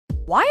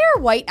Why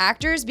are white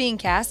actors being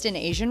cast in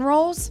Asian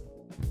roles?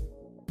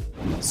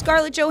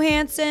 Scarlett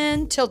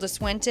Johansson, Tilda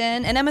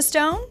Swinton, and Emma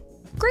Stone?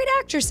 Great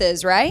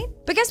actresses, right?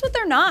 But guess what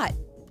they're not?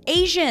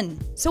 Asian.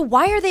 So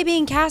why are they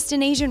being cast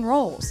in Asian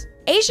roles?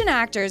 Asian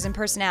actors and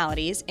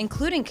personalities,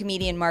 including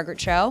comedian Margaret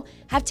Cho,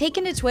 have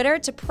taken to Twitter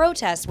to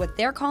protest what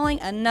they're calling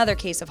another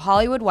case of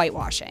Hollywood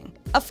whitewashing.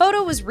 A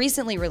photo was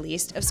recently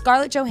released of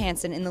Scarlett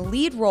Johansson in the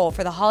lead role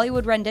for the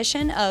Hollywood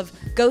rendition of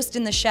Ghost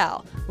in the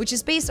Shell, which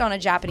is based on a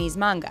Japanese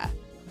manga.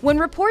 When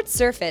reports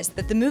surfaced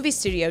that the movie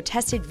studio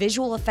tested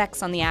visual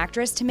effects on the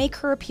actress to make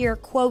her appear,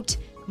 quote,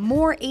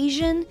 more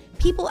Asian,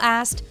 people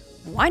asked,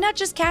 why not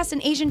just cast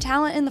an Asian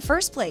talent in the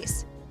first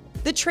place?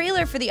 The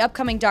trailer for the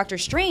upcoming Doctor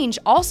Strange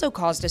also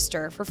caused a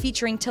stir for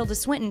featuring Tilda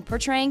Swinton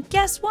portraying,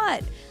 guess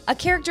what? A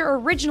character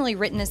originally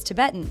written as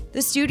Tibetan.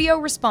 The studio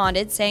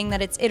responded saying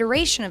that its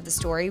iteration of the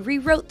story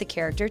rewrote the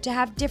character to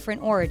have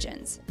different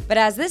origins. But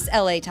as this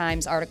LA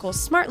Times article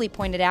smartly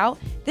pointed out,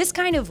 this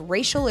kind of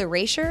racial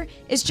erasure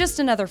is just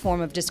another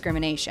form of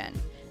discrimination,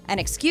 an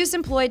excuse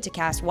employed to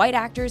cast white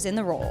actors in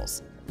the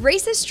roles.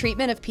 Racist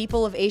treatment of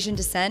people of Asian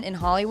descent in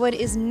Hollywood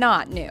is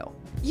not new.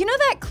 You know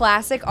that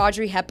classic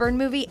Audrey Hepburn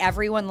movie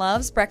everyone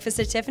loves, Breakfast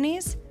at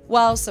Tiffany's?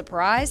 Well,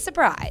 surprise,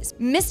 surprise.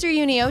 Mr.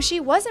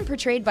 Yunioshi wasn't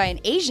portrayed by an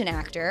Asian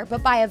actor,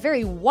 but by a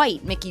very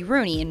white Mickey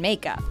Rooney in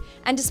makeup,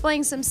 and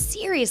displaying some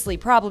seriously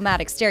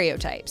problematic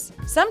stereotypes.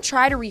 Some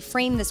try to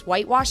reframe this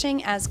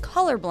whitewashing as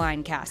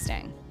colorblind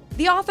casting.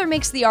 The author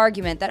makes the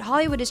argument that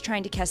Hollywood is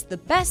trying to cast the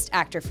best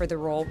actor for the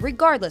role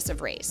regardless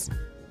of race.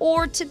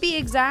 Or, to be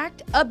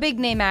exact, a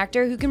big-name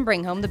actor who can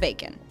bring home the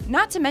bacon.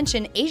 Not to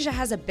mention, Asia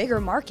has a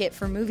bigger market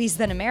for movies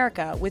than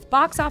America, with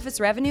box office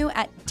revenue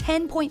at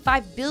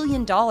 $10.5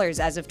 billion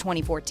as of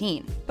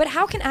 2014. But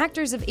how can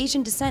actors of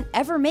Asian descent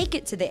ever make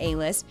it to the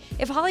A-list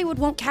if Hollywood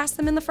won't cast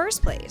them in the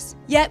first place?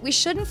 Yet, we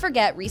shouldn't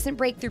forget recent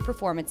breakthrough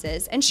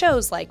performances and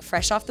shows like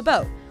Fresh Off the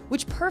Boat,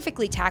 which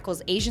perfectly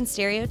tackles Asian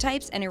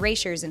stereotypes and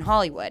erasures in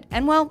Hollywood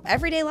and, well,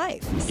 everyday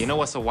life. You know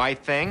what's a white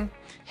thing?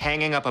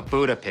 Hanging up a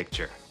Buddha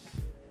picture.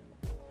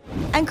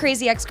 And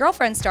Crazy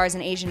Ex-Girlfriend stars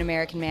an Asian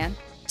American man.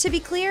 To be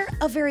clear,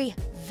 a very,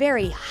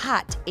 very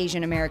hot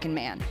Asian American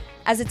man,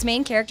 as its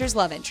main character's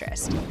love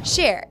interest.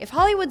 Share if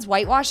Hollywood's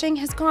whitewashing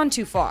has gone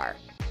too far.